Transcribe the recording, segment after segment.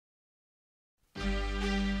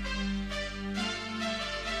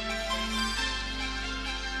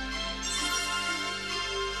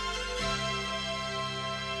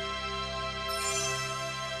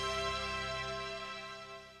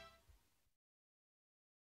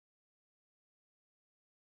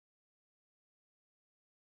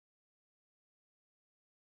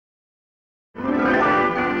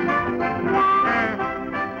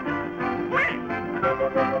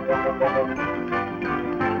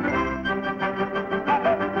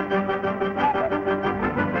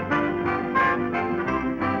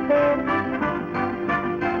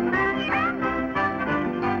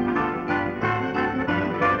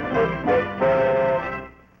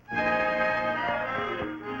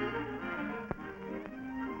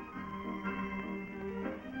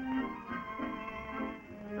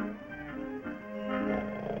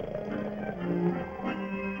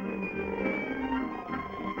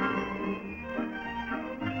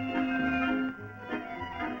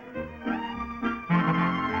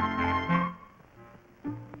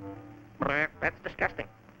That's disgusting.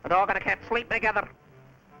 A dog and a cat sleeping together.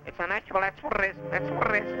 It's unnatural, that's what it is. That's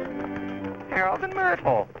what it is. Harold and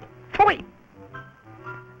Myrtle. Cholly.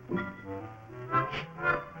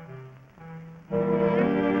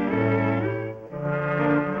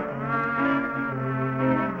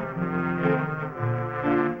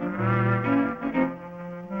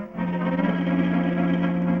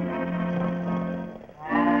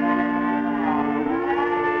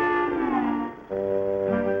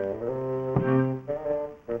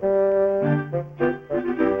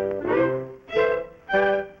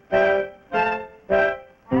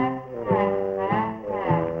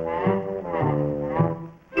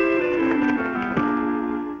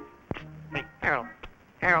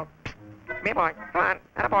 Harold. Come here, boy. Come on.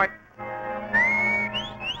 Atta boy. Come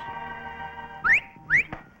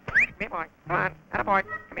here, boy. Come on. Atta boy.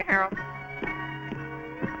 Come here, Harold.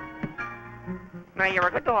 Now, you're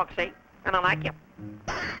a good dog, see? And I like you.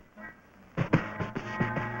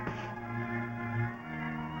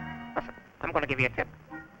 Listen, I'm going to give you a tip.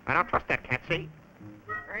 I don't trust that cat, see?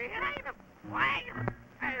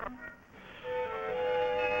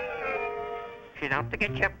 She's out to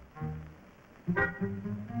get you.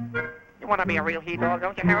 You want to be a real he-dog,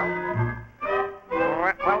 don't you, Harold?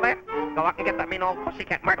 Well then, go out and get that mean old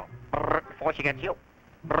pussycat Myrtle before she gets you.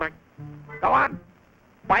 Go on.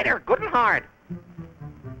 Bite her good and hard.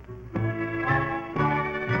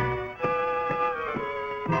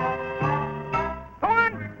 Go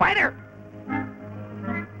on, bite her.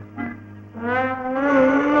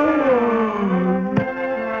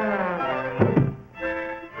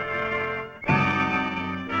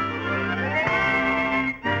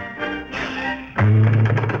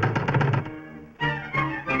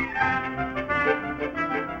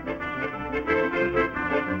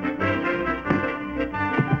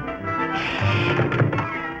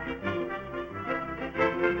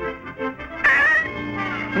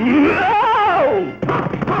 No!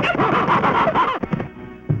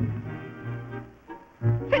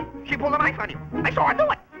 See, she pulled a knife on you. I saw her do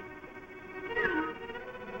it.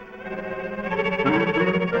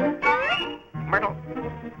 Myrtle,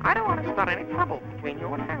 I don't want to start any trouble between you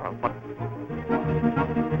and Harold, but...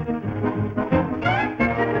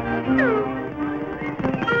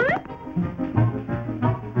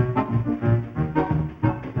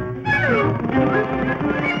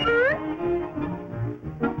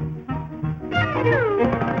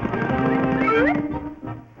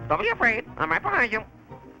 Don't be afraid. I'm right behind you.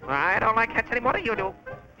 I don't like cats any more than you do.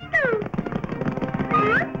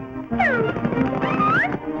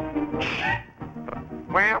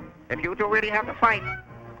 Well, if you two really have to fight,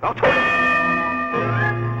 go to it.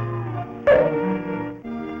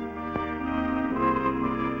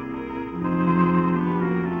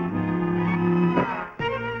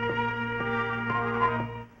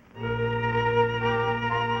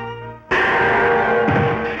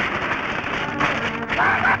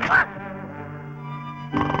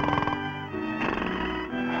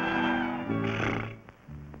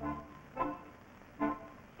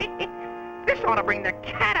 This ought to bring the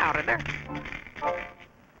cat out of there.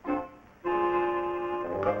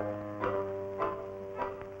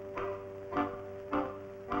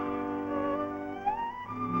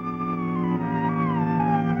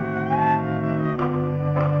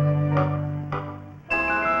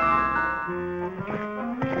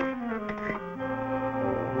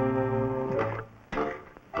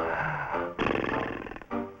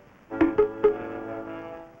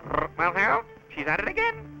 Well, Harold, she's at it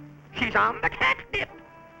again. She's on the catnip.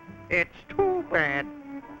 It's too bad.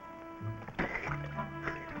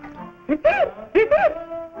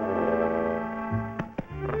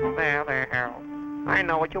 There, Harold. I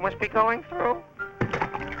know what you must be going through.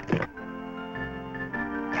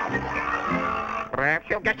 Perhaps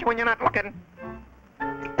she'll get you when you're not looking.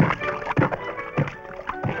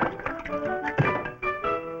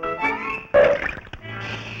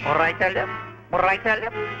 What did I tell you? What did I tell you?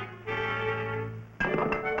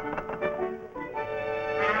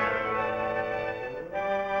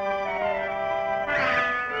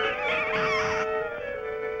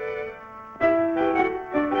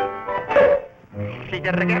 She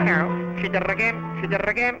did it again, Harold. She did it again. She did it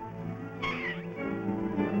again.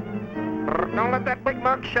 Don't let that big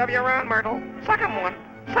mug shove you around, Myrtle. Suck him one.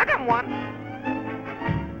 Suck him one.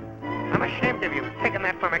 I'm ashamed of you, taking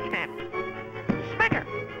that from a cat. Smack her.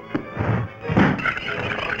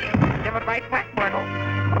 Give it right back, Myrtle.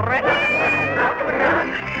 Right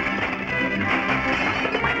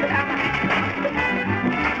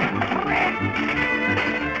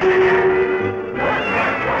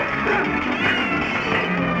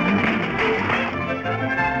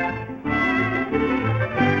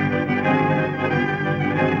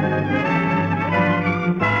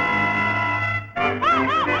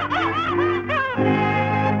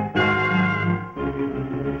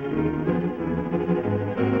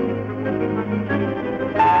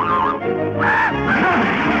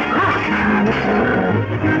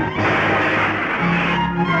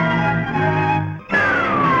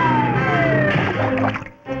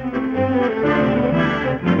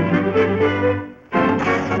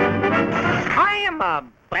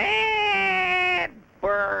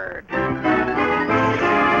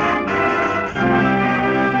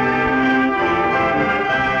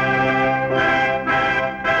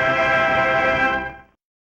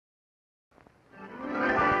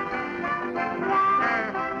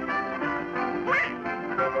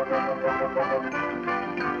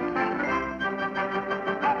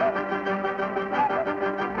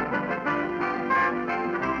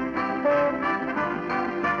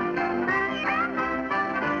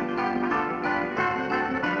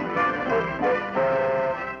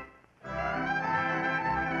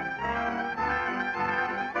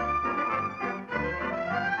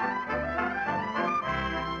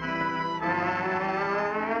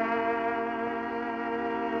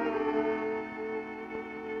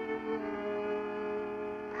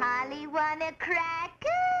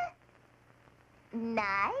cracker?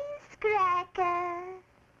 Nice cracker.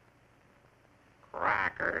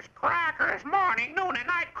 Crackers, crackers, morning, noon, and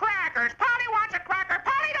night crackers. Polly wants a cracker.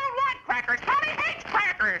 Polly don't want crackers. Polly hates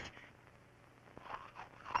crackers.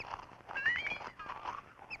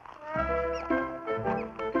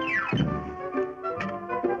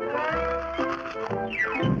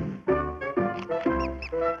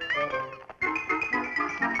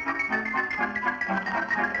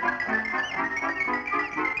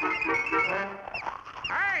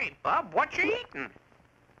 Hey, Bub, what you eating?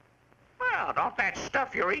 Well, don't that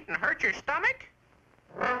stuff you're eating hurt your stomach?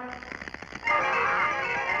 Oh,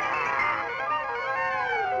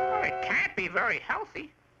 it can't be very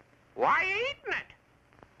healthy. Why are you eating it?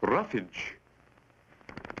 Roughage.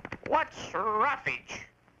 What's roughage?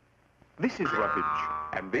 This is roughage.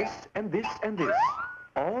 And this, and this, and this.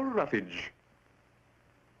 All roughage.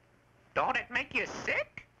 Don't it make you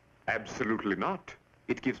sick? Absolutely not.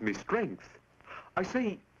 It gives me strength. I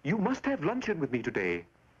say, you must have luncheon with me today.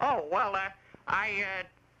 Oh, well, I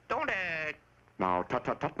don't, Now,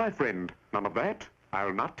 tut-tut-tut, my friend. None of that.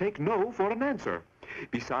 I'll not take no for an answer.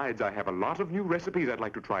 Besides, I have a lot of new recipes I'd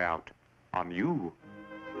like to try out. On you.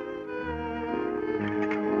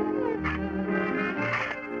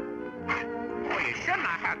 Oh, you shouldn't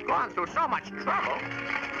have gone through so much trouble.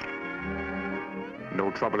 No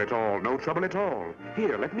trouble at all, no trouble at all.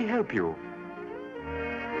 Here, let me help you.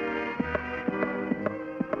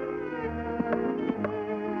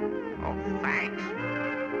 Oh, thanks.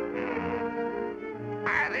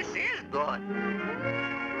 This is good.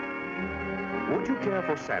 Would you care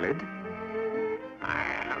for salad? I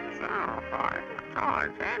am so fine. Oh,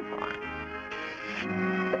 it's fine.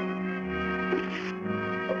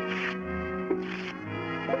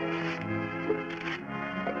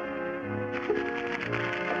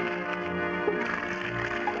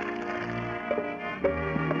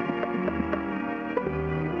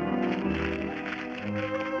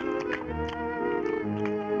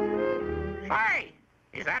 Say,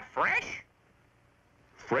 is that fresh?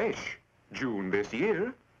 Fresh. June this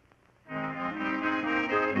year. Ah,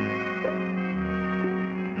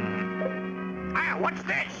 what's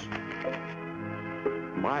this?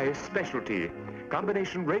 My specialty.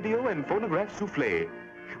 Combination radio and phonograph souffle.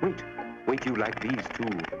 Wait, you like these too.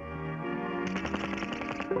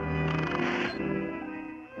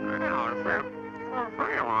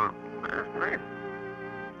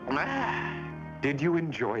 Did you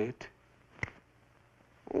enjoy it?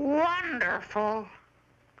 Wonderful.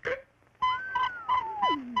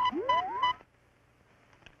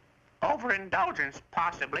 Overindulgence,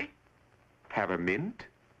 possibly. Have a mint?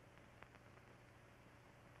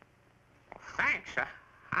 Thanks.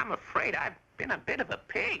 I'm afraid I've been a bit of a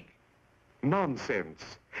pig.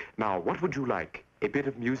 Nonsense. Now, what would you like? A bit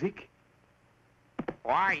of music?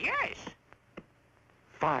 Why, yes.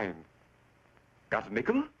 Fine. Got a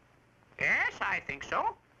nickel? Yes, I think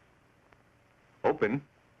so. Open.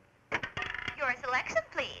 Your selection,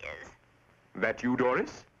 please. That you,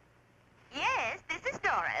 Doris? Yes, this is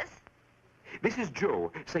Doris. This is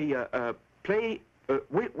Joe. Say, play...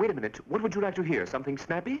 wait a minute. What would you like to hear? Something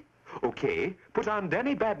snappy? Okay. Put on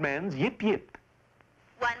Danny Badman's Yip Yip.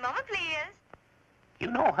 One moment, please.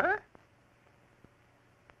 You know her?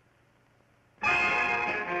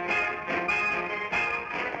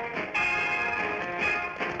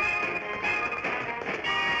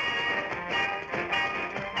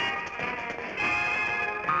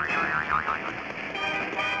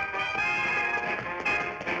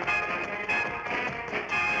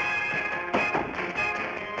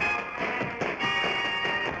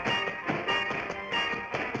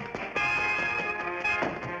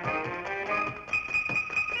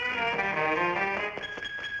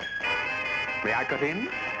 May I cut in?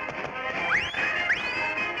 We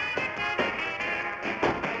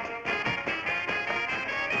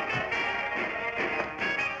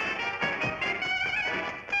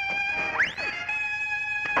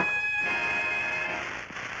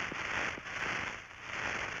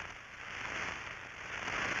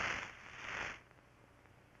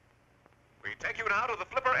take you now to the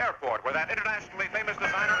Flipper Airport, where that internationally famous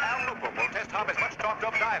designer Al Newcomb will test hop his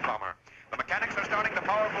much-talked-up dive bomber. The mechanics are starting the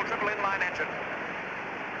powerful triple inline engine.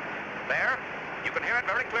 There, you can hear it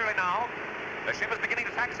very clearly now. The ship is beginning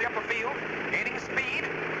to taxi up the field, gaining speed.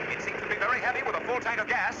 It seems to be very heavy with a full tank of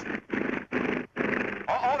gas.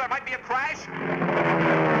 Uh-oh, there might be a crash.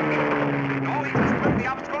 Oh, he just flipped the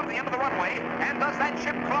obstacle at the end of the runway. And does that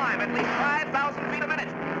ship climb at least 5,000 feet a minute?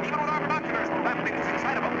 Even with our binoculars, we're rapidly losing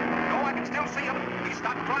sight of him. No, I can still see him. He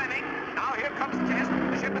stopped climbing. Now here comes the test.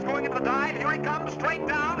 The ship is going into the dive. Here he comes, straight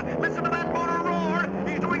down. Listen to that motor roar.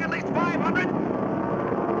 He's doing at least 500.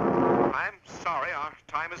 I'm sorry, our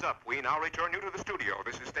time is up. We now return you to the studio.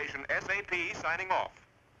 This is station SAP signing off.